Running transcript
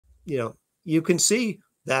you know, you can see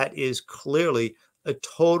that is clearly a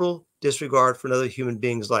total disregard for another human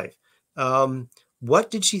being's life.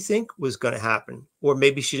 What did she think was going to happen? Or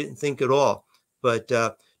maybe she didn't think at all. But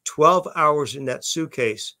 12 hours in that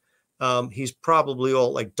suitcase, he's probably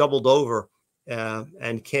all like doubled over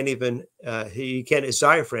and can't even, his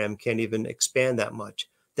diaphragm can't even expand that much.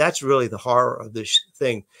 That's really the horror of this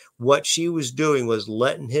thing. What she was doing was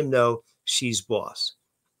letting him know she's boss.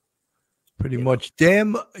 Pretty much.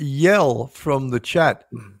 Damn Yell from the chat.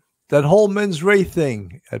 That whole mens rea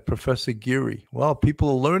thing at Professor Geary. Well, people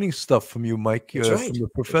are learning stuff from you, Mike, from the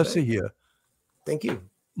professor here. Thank you.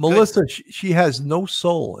 Melissa, she has no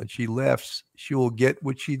soul, and she laughs. She will get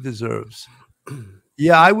what she deserves.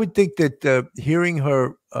 Yeah, I would think that hearing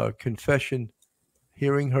her confession,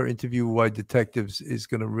 hearing her interview by detectives is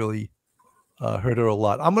going to really hurt her a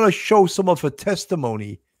lot. I'm going to show some of her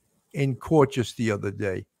testimony in court just the other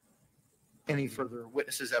day. Any further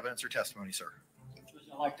witnesses, evidence, or testimony, sir?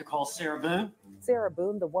 I'd like to call Sarah Boone. Sarah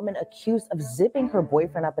Boone, the woman accused of zipping her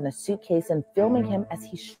boyfriend up in a suitcase and filming him as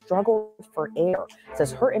he struggled for air,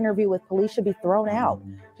 says her interview with police should be thrown out.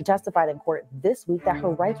 She testified in court this week that her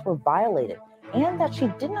rights were violated and that she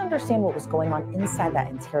didn't understand what was going on inside that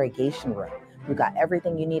interrogation room. You got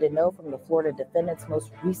everything you need to know from the Florida defendant's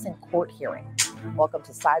most recent court hearing. Welcome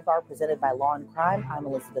to Sidebar, presented by Law and Crime. I'm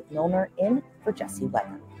Elizabeth Milner, in for Jesse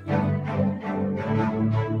Weber.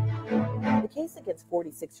 The case against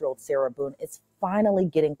 46-year-old Sarah Boone is finally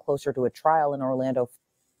getting closer to a trial in Orlando,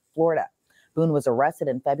 Florida. Boone was arrested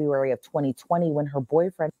in February of 2020 when her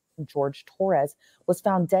boyfriend, George Torres, was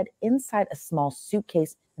found dead inside a small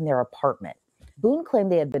suitcase in their apartment. Boone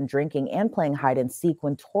claimed they had been drinking and playing hide and seek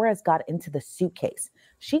when Torres got into the suitcase.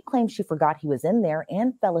 She claimed she forgot he was in there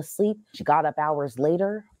and fell asleep. She got up hours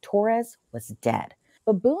later. Torres was dead.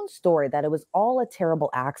 But Boone's story that it was all a terrible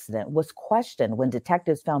accident was questioned when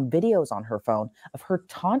detectives found videos on her phone of her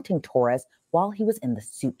taunting Torres while he was in the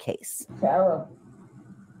suitcase. Sarah.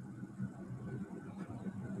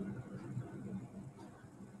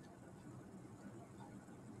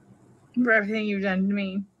 For everything you've done to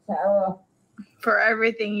me. Sarah. For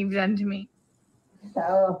everything you've done to me.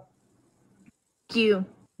 Sarah. Thank you.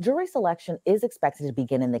 Jury selection is expected to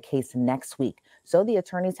begin in the case next week, so the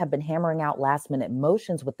attorneys have been hammering out last-minute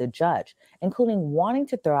motions with the judge, including wanting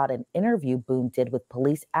to throw out an interview Boone did with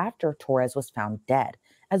police after Torres was found dead,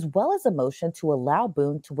 as well as a motion to allow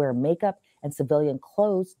Boone to wear makeup and civilian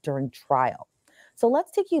clothes during trial. So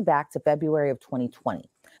let's take you back to February of 2020.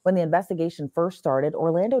 When the investigation first started,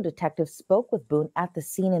 Orlando detectives spoke with Boone at the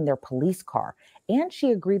scene in their police car, and she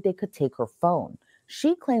agreed they could take her phone.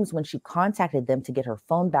 She claims when she contacted them to get her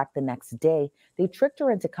phone back the next day, they tricked her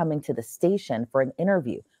into coming to the station for an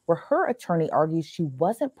interview where her attorney argues she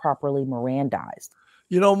wasn't properly Mirandized.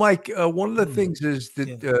 You know, Mike, one of the things is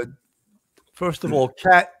that, first of all,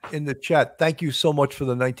 Kat in the chat, thank you so much for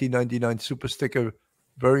the 1999 super sticker.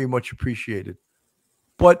 Very much appreciated.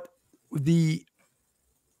 But the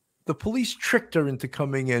police tricked her into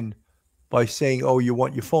coming in by saying, oh, you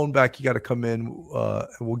want your phone back, you got to come in and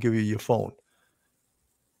we'll give you your phone.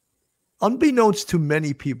 Unbeknownst to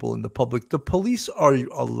many people in the public, the police are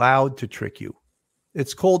allowed to trick you.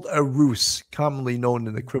 It's called a ruse, commonly known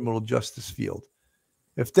in the criminal justice field.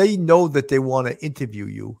 If they know that they want to interview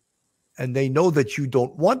you and they know that you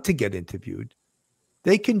don't want to get interviewed,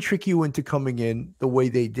 they can trick you into coming in the way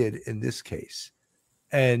they did in this case.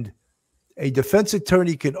 And a defense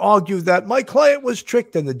attorney can argue that my client was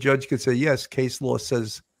tricked, and the judge could say, yes, case law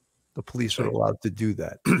says the police are allowed to do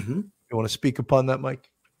that. You want to speak upon that, Mike?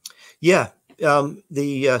 Yeah,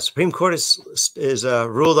 the Supreme Court is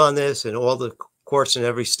ruled on this, and all the courts in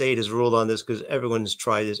every state has ruled on this because everyone has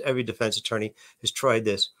tried this. Every defense attorney has tried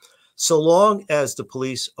this. So long as the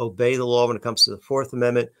police obey the law when it comes to the Fourth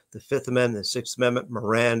Amendment, the Fifth Amendment, the Sixth Amendment,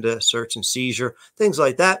 Miranda, search and seizure, things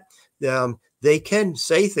like that, they can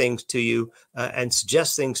say things to you and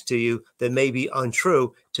suggest things to you that may be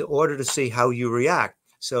untrue in order to see how you react.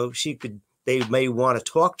 So they may want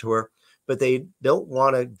to talk to her, but they don't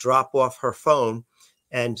want to drop off her phone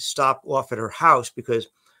and stop off at her house because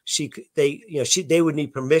they would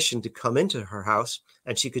need permission to come into her house,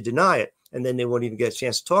 and she could deny it, and then they won't even get a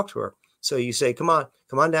chance to talk to her. So you say, come on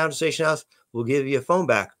down to Station House. We'll give you a phone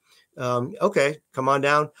back. Okay, come on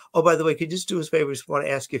down. Oh, by the way, could you just do us a favor? We just want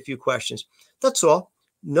to ask you a few questions. That's all.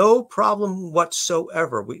 No problem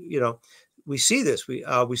whatsoever. We see this. We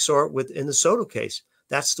saw it in the Soto case.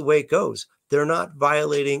 That's the way it goes. They're not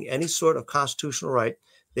violating any sort of constitutional right.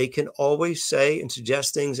 They can always say and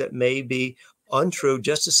suggest things that may be untrue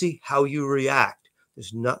just to see how you react.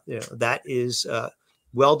 There's not, that is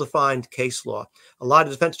well-defined case law. A lot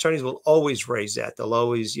of defense attorneys will always raise that. They'll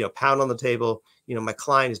always, pound on the table, my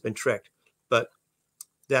client has been tricked. But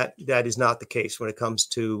that is not the case when it comes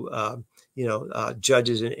to,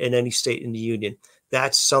 judges in any state in the union.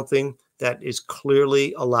 That's something that is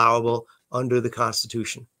clearly allowable under the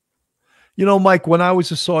Constitution. Mike, when I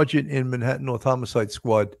was a sergeant in Manhattan North Homicide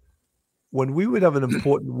Squad, when we would have an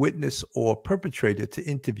important witness or perpetrator to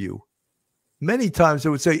interview, many times they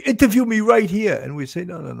would say, interview me right here. And we say,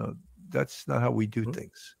 no, that's not how we do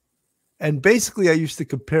things. And basically, I used to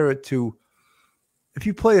compare it to, if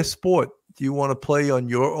you play a sport, do you want to play on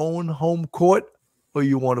your own home court, or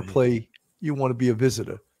you want to be a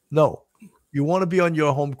visitor? No, you want to be on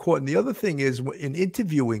your home court. And the other thing is, in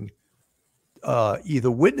interviewing either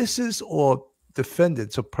witnesses or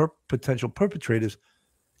defendants or potential perpetrators,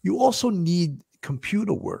 you also need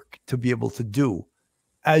computer work to be able to do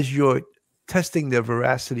as you're testing their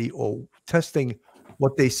veracity or testing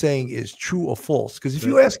what they're saying is true or false. Because if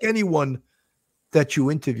you ask anyone that you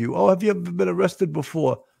interview, have you ever been arrested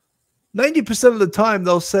before? 90% of the time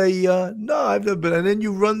they'll say, no, I've never been. And then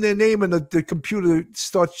you run their name and the computer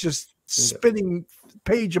starts just spinning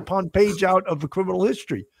page upon page out of the criminal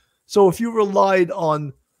history. So if you relied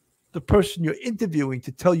on the person you're interviewing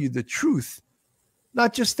to tell you the truth,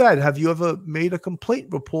 not just that, have you ever made a complaint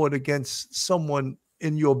report against someone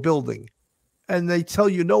in your building? And they tell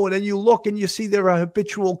you no, and then you look and you see they're a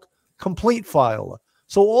habitual complaint filer.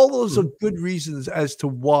 So all those are good reasons as to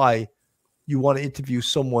why you want to interview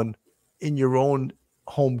someone in your own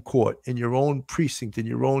home court, in your own precinct, in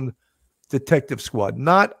your own detective squad,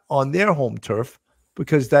 not on their home turf,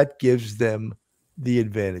 because that gives them the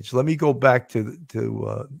advantage. Let me go back to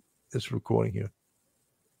this recording here.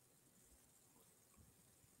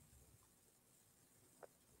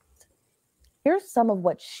 Here's some of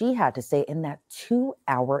what she had to say in that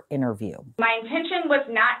 2-hour interview. My intention was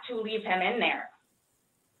not to leave him in there.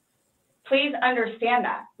 Please understand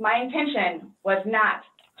that. My intention was not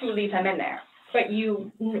to leave him in there. But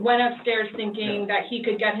you went upstairs thinking that he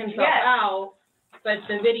could get himself out, but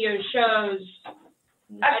the video shows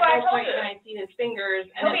That's what I told point you. can I see his fingers.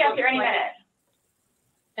 And He'll be up here any minute.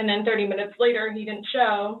 And then 30 minutes later, he didn't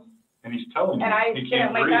show. And he's telling you And I he didn't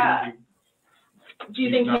can't wake breathe. up. Do you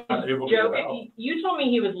He's think not he's able to get out. joking? You told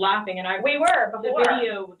me he was laughing, and We were the before.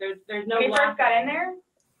 video, there's no When we first got in there,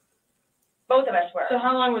 both of us were. So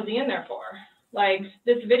how long was he in there for? Like,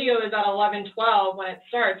 this video is at 11:12 when it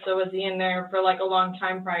starts, so was he in there for like a long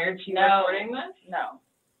time prior to recording this?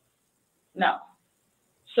 No.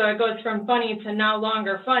 So it goes from funny to no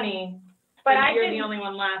longer funny, But you're the only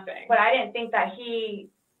one laughing. But I didn't think that he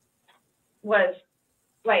was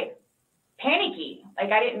like panicky.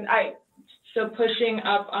 Like So pushing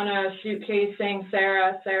up on a suitcase saying,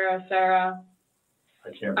 Sarah, Sarah, Sarah,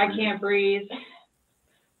 I can't breathe.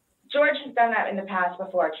 George has done that in the past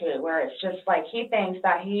before too, where it's just like he thinks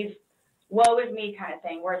that he's woe is me kind of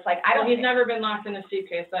thing, where it's like He's never been locked in a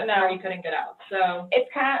suitcase. That's where he couldn't get out. So it's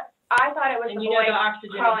kind of, I thought it was the boy the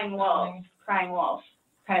oxygen crying wolf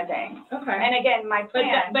kind of thing. Okay. And again, my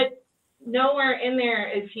plan. But nowhere in there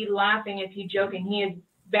is he laughing, is he joking. He is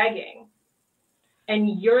begging.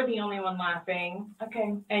 And you're the only one laughing.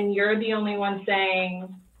 Okay. And you're the only one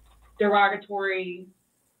saying derogatory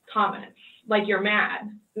comments, like you're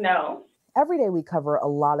mad. No. Every day we cover a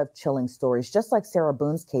lot of chilling stories, just like Sarah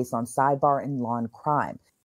Boone's case on Sidebar and Law and Crime.